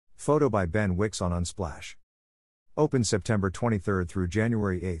Photo by Ben Wicks on Unsplash. Open September 23 through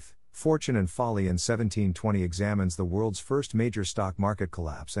January 8. Fortune and Folly in 1720 examines the world's first major stock market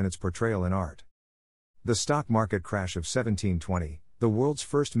collapse and its portrayal in art. The stock market crash of 1720, the world's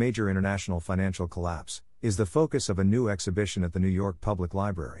first major international financial collapse, is the focus of a new exhibition at the New York Public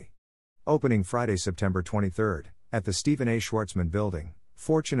Library. Opening Friday, September 23, at the Stephen A. Schwarzman Building,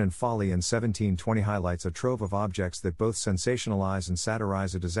 Fortune and Folly in 1720 highlights a trove of objects that both sensationalize and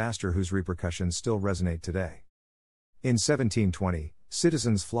satirize a disaster whose repercussions still resonate today. In 1720,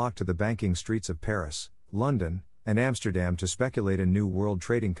 citizens flocked to the banking streets of Paris, London, and Amsterdam to speculate in new world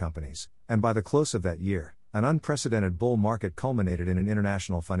trading companies, and by the close of that year, an unprecedented bull market culminated in an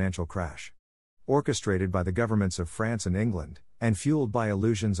international financial crash. Orchestrated by the governments of France and England, and fueled by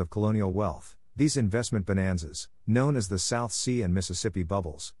illusions of colonial wealth, these investment bonanzas, known as the South Sea and Mississippi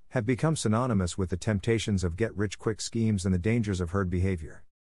bubbles, have become synonymous with the temptations of get-rich-quick schemes and the dangers of herd behavior.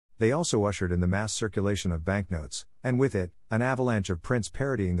 They also ushered in the mass circulation of banknotes, and with it, an avalanche of prints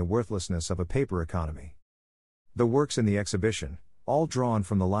parodying the worthlessness of a paper economy. The works in the exhibition, all drawn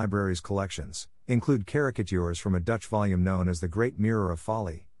from the library's collections, include caricatures from a Dutch volume known as The Great Mirror of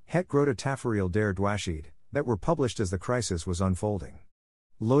Folly, Het grote tafereel der dwaasheid, that were published as the crisis was unfolding.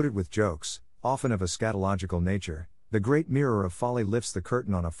 Loaded with jokes, often of a scatological nature, The Great Mirror of Folly lifts the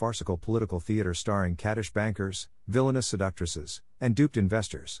curtain on a farcical political theater starring caddish bankers, villainous seductresses, and duped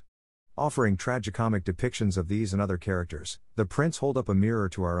investors. Offering tragicomic depictions of these and other characters, the prints hold up a mirror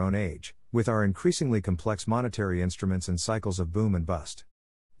to our own age, with our increasingly complex monetary instruments and cycles of boom and bust.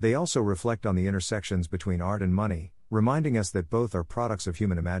 They also reflect on the intersections between art and money, reminding us that both are products of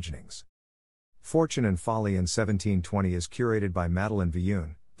human imaginings. Fortune and Folly in 1720 is curated by Madeleine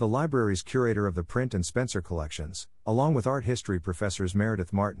Vioun, the library's curator of the Print and Spencer collections, along with art history professors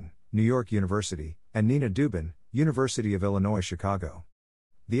Meredith Martin, New York University, and Nina Dubin, University of Illinois Chicago.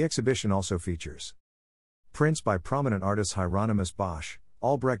 The exhibition also features prints by prominent artists Hieronymus Bosch,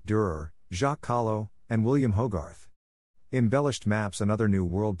 Albrecht Dürer, Jacques Collot, and William Hogarth. Embellished maps and other New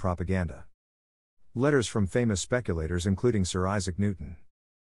World propaganda. Letters from famous speculators including Sir Isaac Newton.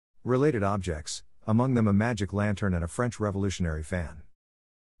 Related objects, among them a magic lantern and a French Revolutionary fan.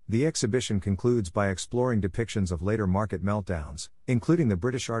 The exhibition concludes by exploring depictions of later market meltdowns, including the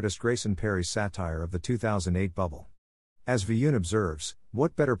British artist Grayson Perry's satire of the 2008 bubble. As Vioun observes,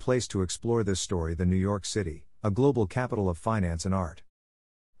 what better place to explore this story than New York City, a global capital of finance and art?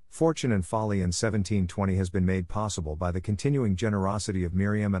 Fortune and Folly in 1720 has been made possible by the continuing generosity of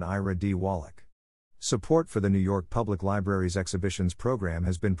Miriam and Ira D. Wallach. Support for the New York Public Library's exhibitions program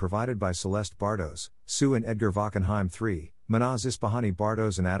has been provided by Celeste Bardos, Sue and Edgar Wachenheim III, Manaz Isbahani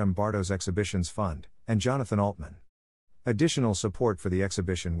Bardos and Adam Bardos Exhibitions Fund, and Jonathan Altman. Additional support for the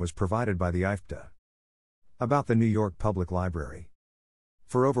exhibition was provided by the IFPDA. About the New York Public Library.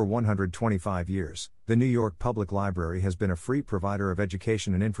 For over 125 years, the New York Public Library has been a free provider of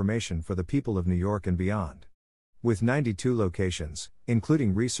education and information for the people of New York and beyond. With 92 locations,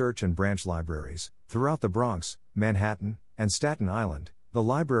 including research and branch libraries, throughout the Bronx, Manhattan, and Staten Island, the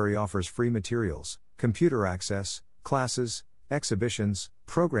library offers free materials, computer access, classes, exhibitions,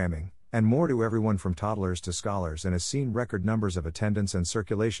 programming, and more to everyone from toddlers to scholars and has seen record numbers of attendance and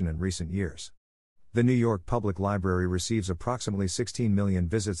circulation in recent years. The New York Public Library receives approximately 16 million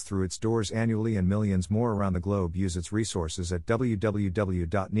visits through its doors annually, and millions more around the globe use its resources at www.npl.org.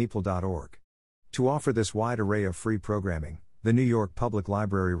 To offer this wide array of free programming, the New York Public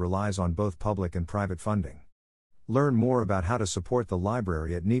Library relies on both public and private funding. Learn more about how to support the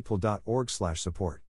library at npl.org/support.